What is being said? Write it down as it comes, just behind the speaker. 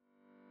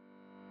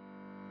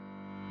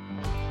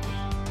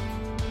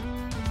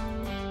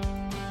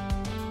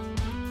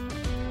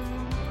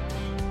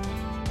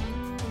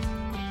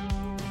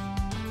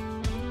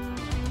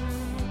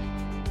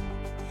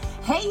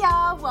Hey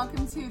y'all,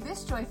 welcome to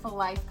This Joyful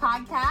Life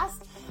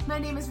podcast. My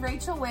name is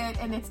Rachel Witt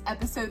and it's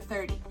episode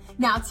 30.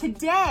 Now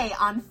today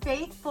on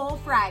Faithful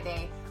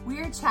Friday, we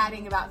are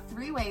chatting about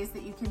 3 ways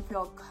that you can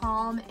feel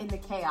calm in the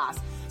chaos.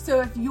 So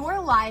if your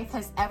life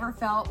has ever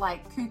felt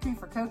like cuckoo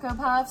for Cocoa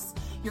Puffs,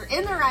 you're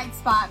in the right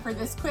spot for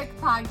this quick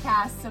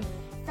podcast. Some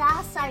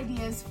fast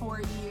ideas for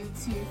you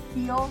to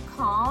feel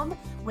calm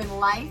when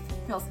life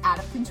feels out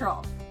of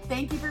control.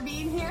 Thank you for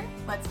being here.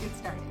 Let's get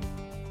started.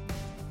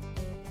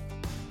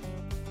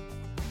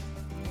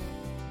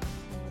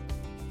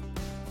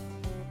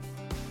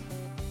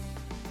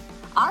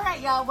 All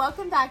right, y'all,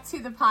 welcome back to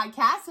the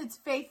podcast. It's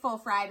Faithful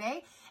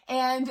Friday,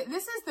 and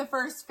this is the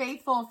first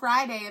Faithful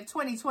Friday of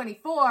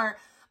 2024,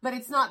 but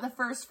it's not the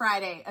first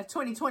Friday of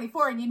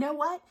 2024. And you know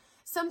what?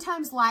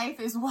 Sometimes life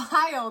is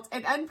wild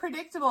and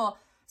unpredictable,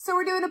 so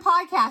we're doing a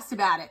podcast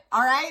about it,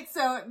 all right?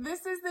 So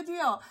this is the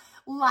deal.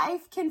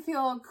 Life can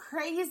feel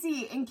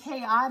crazy and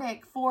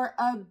chaotic for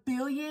a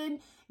billion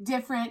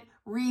different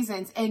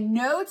reasons, and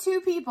no two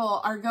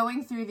people are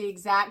going through the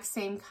exact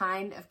same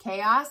kind of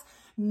chaos,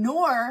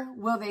 nor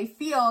will they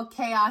feel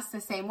chaos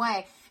the same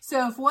way.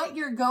 So if what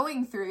you're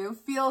going through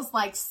feels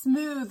like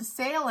smooth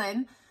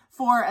sailing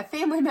for a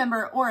family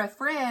member or a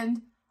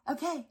friend,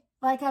 okay,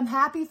 like I'm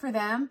happy for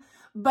them.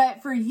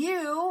 But for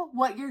you,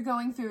 what you're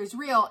going through is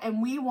real,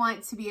 and we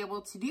want to be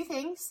able to do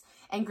things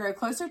and grow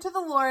closer to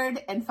the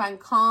Lord and find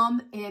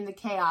calm in the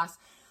chaos.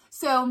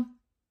 So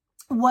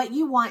what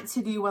you want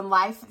to do when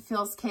life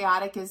feels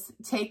chaotic is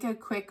take a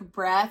quick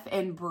breath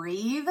and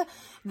breathe.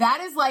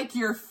 That is like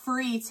your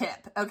free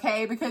tip,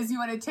 okay? Because you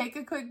want to take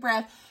a quick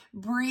breath,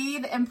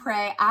 breathe, and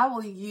pray. I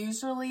will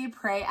usually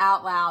pray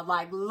out loud,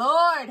 like,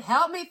 Lord,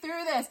 help me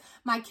through this.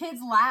 My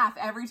kids laugh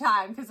every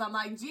time because I'm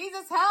like,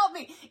 Jesus, help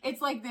me.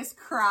 It's like this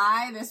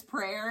cry, this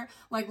prayer,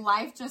 like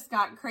life just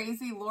got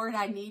crazy. Lord,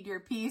 I need your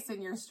peace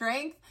and your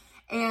strength.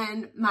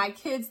 And my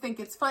kids think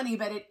it's funny,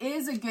 but it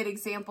is a good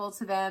example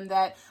to them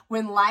that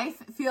when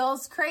life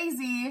feels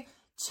crazy,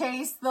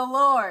 chase the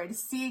Lord,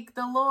 seek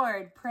the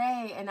Lord,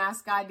 pray, and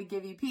ask God to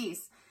give you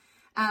peace.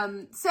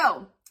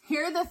 So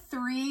here are the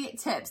 3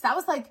 tips. That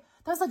was like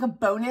a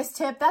bonus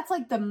tip. That's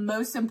like the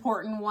most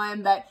important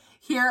one, but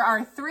here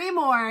are 3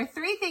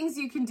 things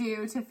you can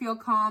do to feel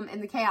calm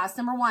in the chaos.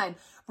 Number 1,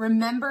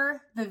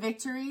 remember the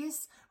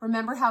victories.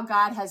 Remember how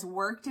God has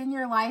worked in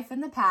your life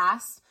in the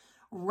past.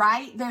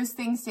 Write those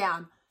things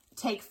down.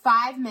 Take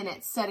 5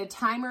 minutes, set a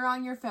timer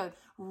on your phone.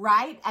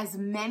 Write as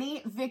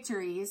many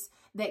victories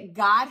that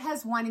God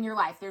has won in your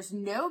life. There's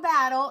no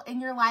battle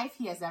in your life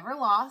He has ever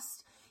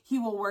lost. He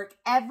will work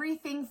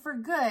everything for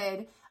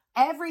good.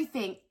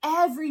 Everything,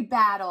 every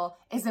battle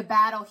is a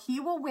battle He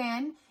will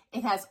win.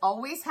 It has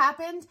always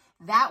happened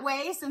that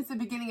way since the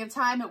beginning of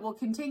time. It will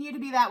continue to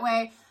be that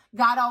way.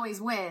 God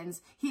always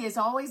wins. He is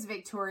always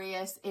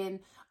victorious in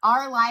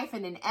our life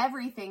and in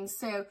everything.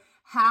 So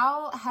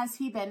how has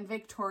He been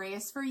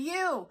victorious for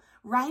you?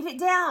 Write it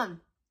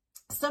down.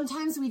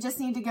 Sometimes we just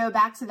need to go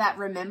back to that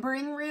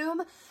remembering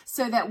room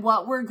so that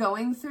what we're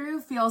going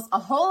through feels a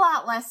whole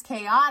lot less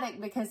chaotic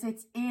because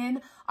it's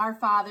in our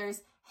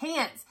Father's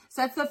hands.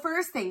 So that's the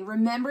first thing.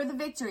 Remember the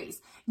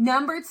victories.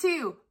 Number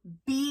 2,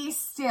 be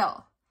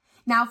still.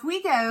 Now, if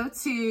we go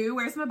to,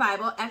 where's my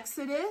Bible?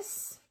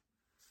 Exodus,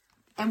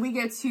 and we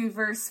go to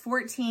verse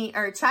 14,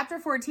 or chapter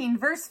 14,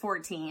 verse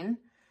 14.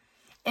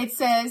 It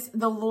says,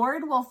 the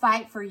Lord will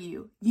fight for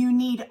you. You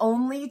need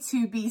only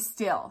to be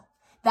still.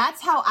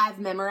 That's how I've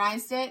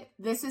memorized it.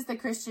 This is the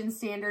Christian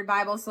Standard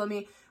Bible. So let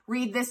me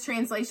read this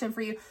translation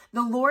for you.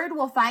 The Lord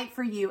will fight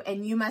for you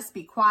and you must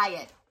be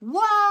quiet.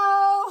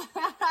 Whoa!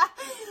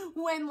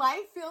 When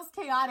life feels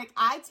chaotic,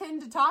 I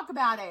tend to talk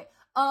about it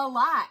a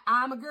lot.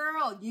 I'm a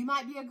girl. You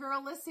might be a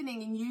girl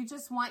listening and you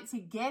just want to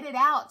get it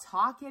out,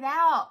 talk it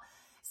out.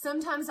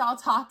 Sometimes I'll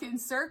talk in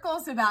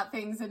circles about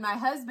things, and my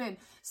husband,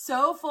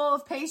 so full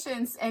of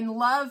patience and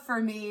love for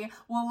me,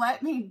 will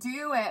let me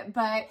do it.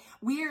 But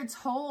we are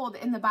told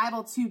in the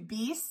Bible to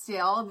be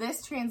still.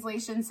 This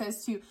translation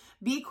says to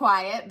be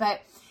quiet,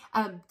 but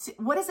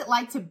what is it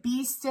like to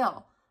be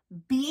still?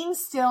 Being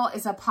still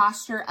is a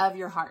posture of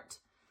your heart.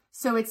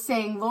 So it's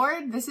saying,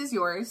 Lord, this is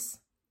yours.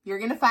 You're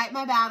going to fight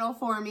my battle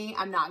for me.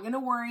 I'm not going to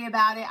worry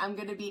about it. I'm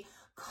going to be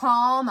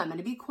calm. I'm going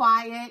to be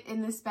quiet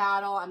in this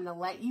battle. I'm going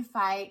to let you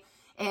fight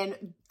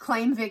and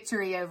claim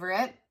victory over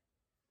it.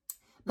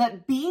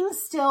 But being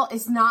still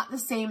is not the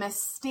same as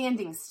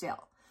standing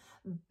still.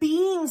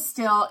 Being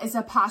still is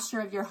a posture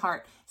of your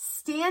heart.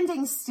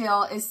 Standing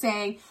still is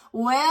saying,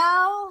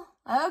 well,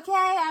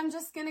 okay, I'm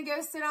just going to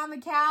go sit on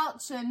the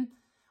couch and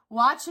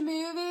watch a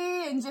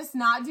movie and just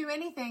not do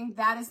anything.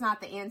 That is not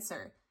the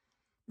answer.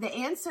 The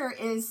answer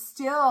is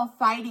still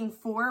fighting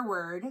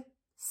forward,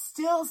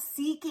 still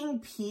seeking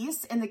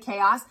peace in the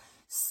chaos,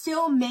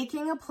 still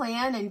making a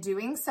plan and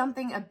doing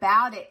something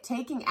about it,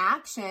 taking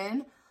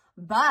action.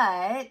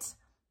 But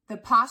the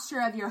posture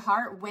of your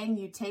heart when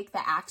you take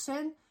the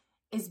action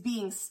is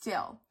being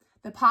still.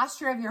 The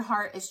posture of your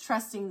heart is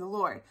trusting the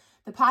Lord.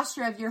 The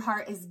posture of your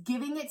heart is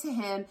giving it to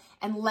Him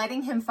and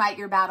letting Him fight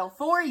your battle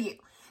for you.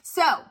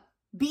 So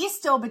be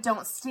still, but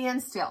don't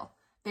stand still.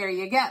 There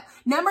you go.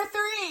 Number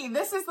 3,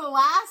 this is the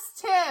last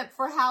tip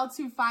for how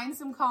to find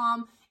some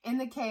calm in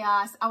the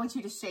chaos. I want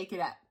you to shake it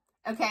up.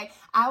 Okay,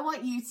 I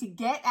want you to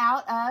get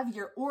out of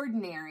your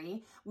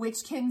ordinary,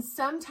 which can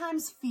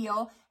sometimes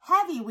feel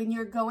heavy when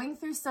you're going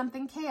through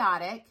something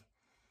chaotic.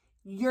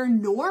 Your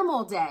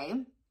normal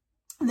day,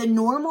 the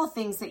normal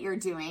things that you're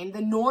doing,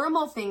 the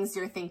normal things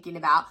you're thinking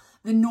about,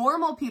 the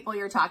normal people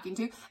you're talking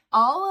to,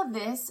 all of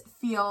this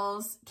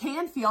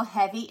can feel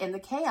heavy in the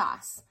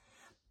chaos.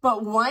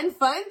 But one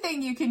fun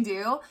thing you can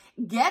do,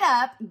 get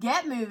up,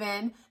 get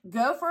moving,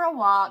 go for a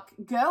walk,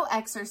 go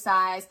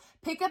exercise,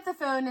 pick up the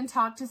phone and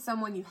talk to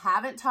someone you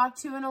haven't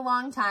talked to in a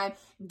long time.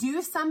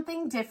 Do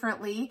something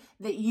differently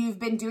that you've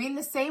been doing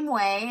the same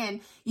way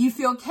and you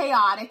feel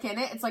chaotic in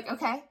it. It's like,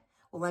 okay,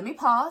 well, let me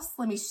pause,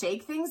 let me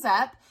shake things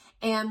up,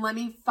 and let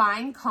me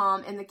find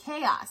calm in the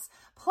chaos.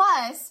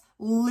 Plus,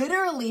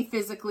 literally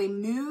physically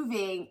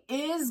moving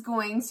is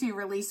going to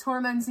release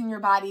hormones in your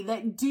body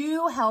that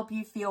do help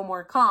you feel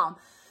more calm.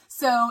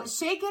 So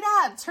shake it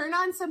up, turn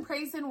on some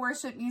praise and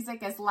worship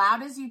music as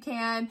loud as you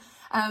can,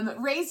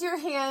 raise your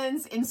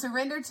hands and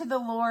surrender to the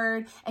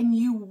Lord, and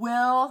you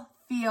will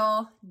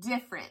feel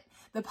different.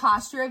 The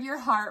posture of your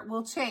heart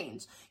will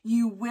change.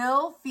 You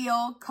will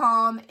feel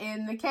calm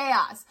in the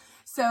chaos.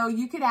 So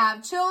you could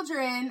have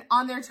children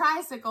on their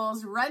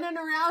tricycles running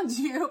around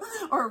you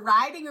or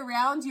riding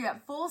around you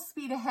at full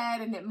speed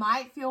ahead, and it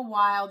might feel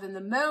wild in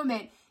the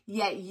moment,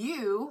 yet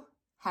you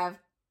have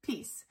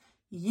peace.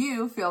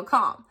 You feel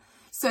calm.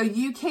 So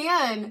you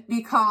can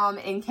be calm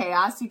in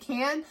chaos. You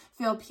can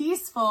feel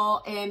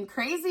peaceful in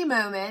crazy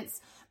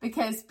moments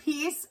because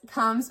peace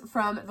comes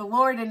from the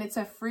Lord and it's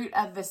a fruit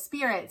of the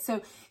Spirit.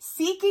 So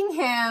seeking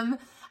Him,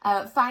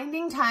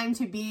 finding time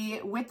to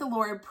be with the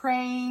Lord,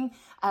 praying,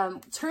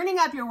 turning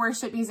up your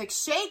worship music,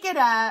 shake it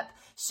up,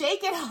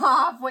 shake it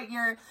off what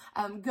you're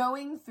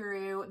going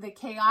through, the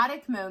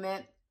chaotic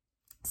moment,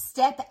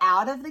 step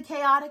out of the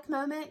chaotic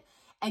moment,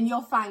 and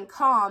you'll find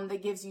calm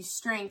that gives you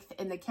strength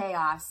in the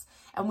chaos.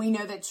 And we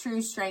know that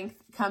true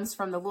strength comes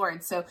from the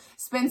Lord. So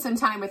spend some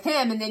time with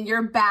Him and then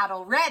you're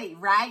battle ready,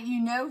 right?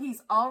 You know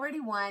He's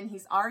already won.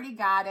 He's already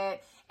got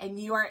it. And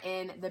you are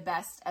in the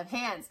best of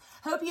hands.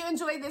 Hope you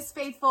enjoyed this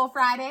Faithful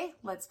Friday.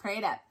 Let's pray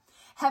it up.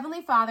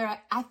 Heavenly Father,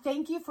 I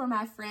thank you for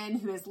my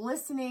friend who is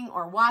listening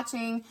or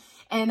watching,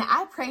 and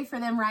I pray for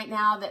them right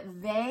now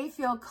that they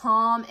feel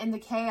calm in the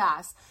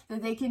chaos,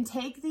 that they can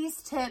take these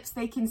tips,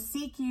 they can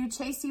seek you,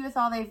 chase you with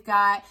all they've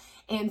got,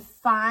 and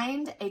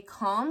find a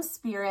calm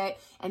spirit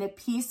and a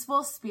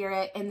peaceful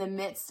spirit in the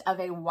midst of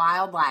a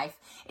wild life.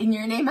 In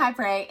your name I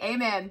pray,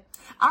 amen.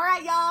 All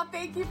right, y'all,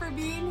 thank you for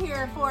being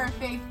here for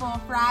Faithful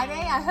Friday.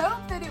 I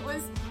hope that it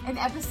was an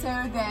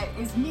episode that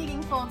is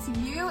meaningful to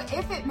you.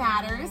 If it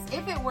matters,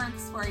 if it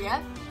works for you,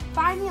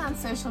 find me on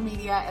social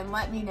media and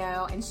let me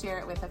know and share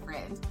it with a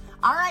friend.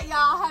 All right,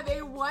 y'all, have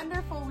a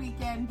wonderful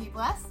weekend. Be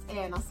blessed,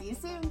 and I'll see you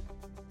soon.